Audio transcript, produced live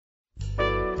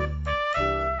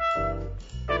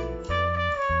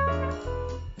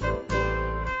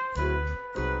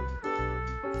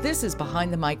This is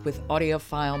Behind the Mic with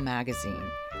AudioFile Magazine.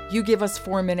 You give us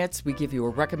 4 minutes, we give you a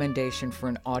recommendation for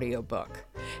an audiobook.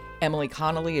 Emily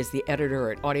Connolly is the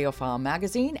editor at AudioFile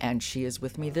Magazine, and she is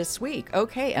with me this week.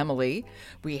 Okay, Emily,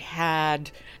 we had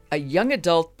a young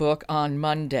adult book on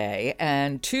Monday,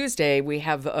 and Tuesday we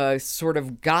have a sort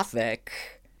of gothic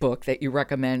book that you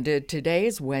recommended. Today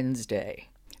is Wednesday.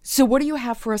 So what do you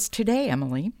have for us today,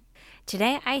 Emily?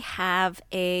 Today I have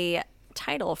a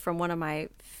title from one of my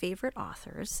favorite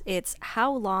authors. It's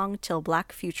How Long Till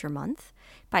Black Future Month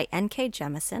by N.K.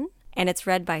 Jemisin, and it's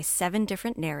read by 7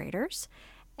 different narrators.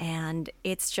 And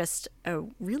it's just a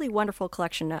really wonderful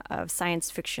collection of science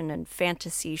fiction and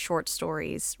fantasy short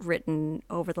stories written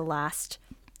over the last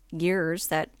years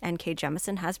that N.K.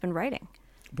 Jemisin has been writing.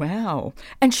 Wow.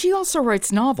 And she also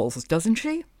writes novels, doesn't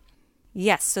she?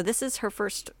 Yes, so this is her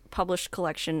first published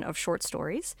collection of short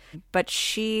stories, but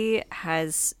she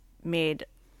has made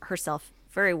herself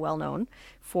very well known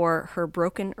for her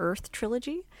Broken Earth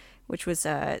trilogy, which was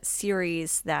a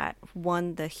series that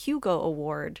won the Hugo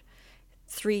Award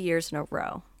 3 years in a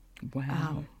row.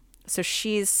 Wow. So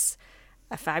she's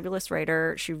a fabulous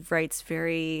writer. She writes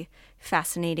very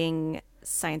fascinating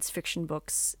science fiction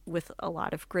books with a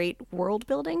lot of great world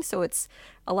building. So it's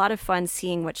a lot of fun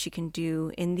seeing what she can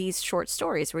do in these short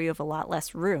stories where you have a lot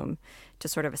less room to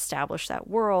sort of establish that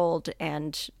world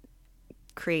and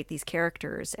create these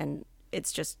characters. And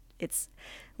it's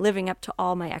living up to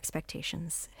all my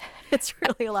expectations. It's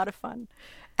really a lot of fun.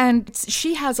 And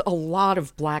she has a lot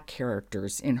of Black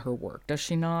characters in her work, does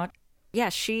she not? Yeah,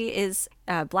 she is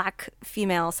a Black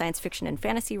female science fiction and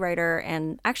fantasy writer.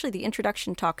 And actually, the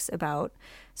introduction talks about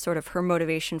sort of her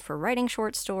motivation for writing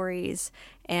short stories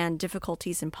and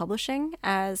difficulties in publishing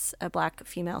as a Black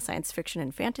female science fiction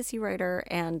and fantasy writer.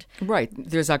 And right.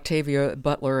 There's Octavia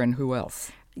Butler and who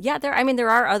else? Yeah, there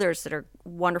are others that are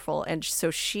wonderful. And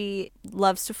so she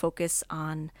loves to focus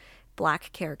on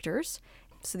Black characters.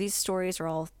 So these stories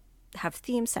have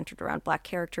themes centered around Black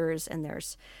characters, and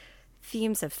there's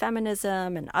themes of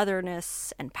feminism and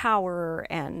otherness and power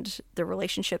and the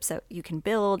relationships that you can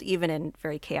build even in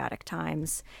very chaotic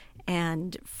times.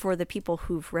 And for the people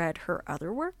who've read her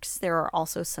other works, there are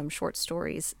also some short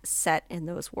stories set in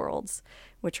those worlds,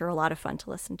 which are a lot of fun to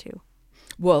listen to.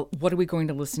 Well, what are we going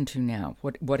to listen to now?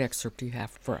 What excerpt do you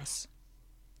have for us?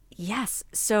 Yes.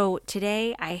 So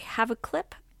today I have a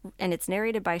clip, and it's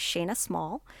narrated by Shayna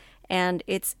Small, and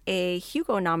it's a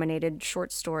Hugo-nominated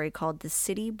short story called The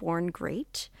City Born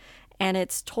Great, and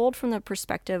it's told from the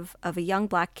perspective of a young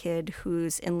Black kid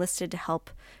who's enlisted to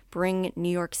help bring New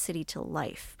York City to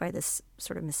life by this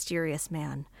sort of mysterious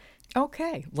man.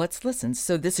 Okay, let's listen.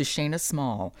 So this is Shayna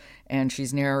Small, and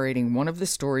she's narrating one of the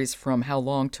stories from How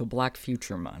Long Till Black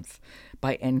Future Month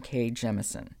by N.K.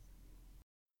 Jemisin.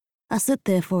 I sit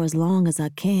there for as long as I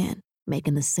can,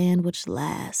 making the sandwich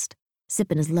last,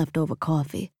 sipping his leftover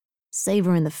coffee,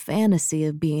 savoring the fantasy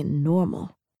of being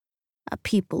normal. I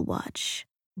people watch,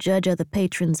 judge other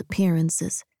patrons'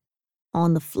 appearances.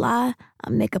 On the fly, I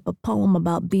make up a poem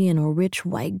about being a rich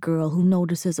white girl who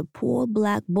notices a poor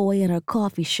Black boy in her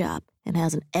coffee shop and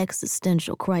has an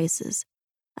existential crisis.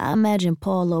 I imagine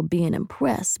Paulo being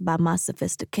impressed by my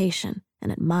sophistication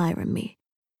and admiring me,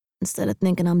 instead of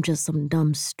thinking I'm just some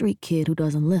dumb street kid who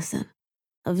doesn't listen.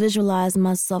 I visualize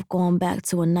myself going back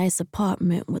to a nice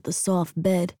apartment with a soft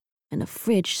bed and a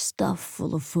fridge stuffed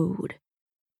full of food.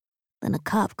 Then a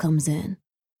cop comes in,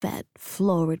 fat,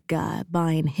 florid guy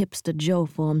buying hipster Joe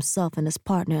for himself and his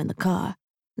partner in the car,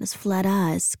 and his flat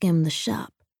eyes skim the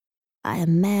shop. I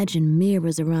imagine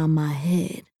mirrors around my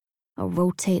head, a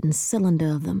rotating cylinder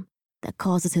of them that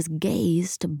causes his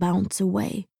gaze to bounce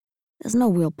away. There's no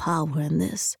real power in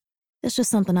this. It's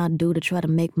just something I do to try to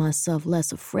make myself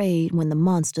less afraid when the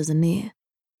monsters are near.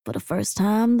 For the first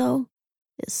time, though,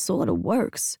 it sort of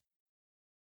works.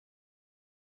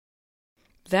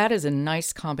 That is a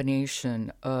nice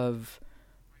combination of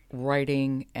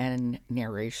writing and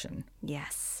narration.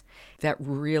 Yes. That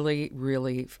really,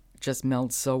 really just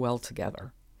melds so well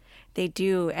together. They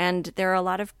do, and there are a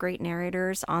lot of great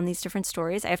narrators on these different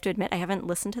stories. I have to admit, I haven't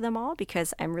listened to them all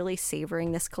because I'm really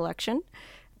savoring this collection.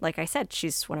 Like I said,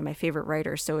 she's one of my favorite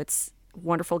writers, so it's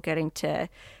wonderful getting to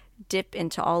dip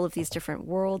into all of these different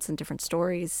worlds and different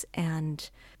stories, and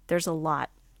there's a lot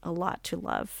to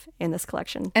love in this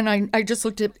collection. And I just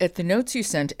looked at the notes you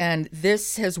sent, and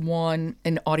this has won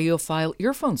an AudioFile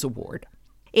Earphones Award.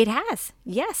 It has,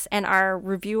 yes. And our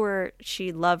reviewer,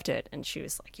 she loved it, and she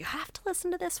was like, you have to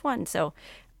listen to this one. So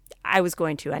I was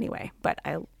going to anyway, but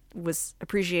I was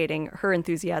appreciating her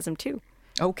enthusiasm too.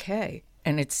 Okay.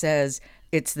 And it says,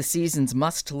 it's the season's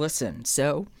must listen.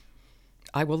 So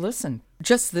I will listen.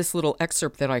 Just this little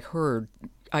excerpt that I heard,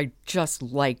 I just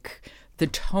like the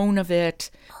tone of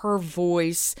it, her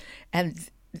voice, and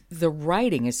the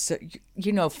writing is, so,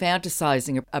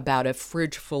 fantasizing about a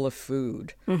fridge full of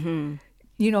food.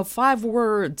 Mm-hmm. 5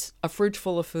 words, a fridge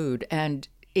full of food, and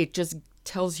it just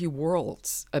tells you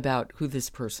worlds about who this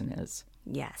person is.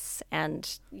 Yes,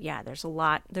 and yeah, there's a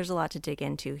lot to dig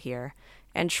into here.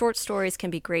 And short stories can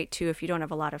be great too if you don't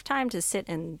have a lot of time to sit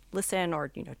and listen,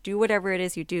 or do whatever it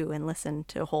is you do and listen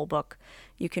to a whole book.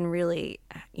 You can really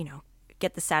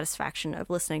get the satisfaction of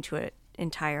listening to an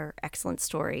entire excellent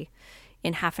story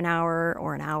in half an hour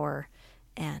or an hour,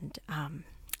 and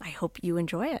I hope you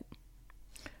enjoy it.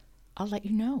 I'll let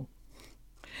you know.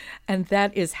 And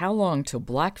that is How Long Till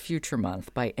Black Future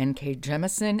Month by N.K.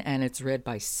 Jemisin, and it's read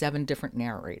by 7 different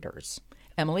narrators.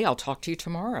 Emily, I'll talk to you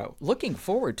tomorrow. Looking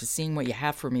forward to seeing what you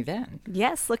have for me then.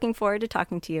 Yes, looking forward to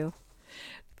talking to you.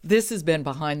 This has been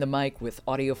Behind the Mic with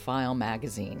AudioFile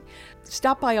Magazine.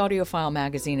 Stop by AudioFile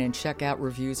Magazine and check out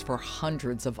reviews for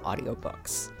hundreds of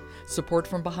audiobooks. Support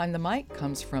from Behind the Mic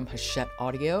comes from Hachette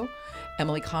Audio.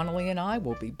 Emily Connolly and I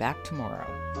will be back tomorrow.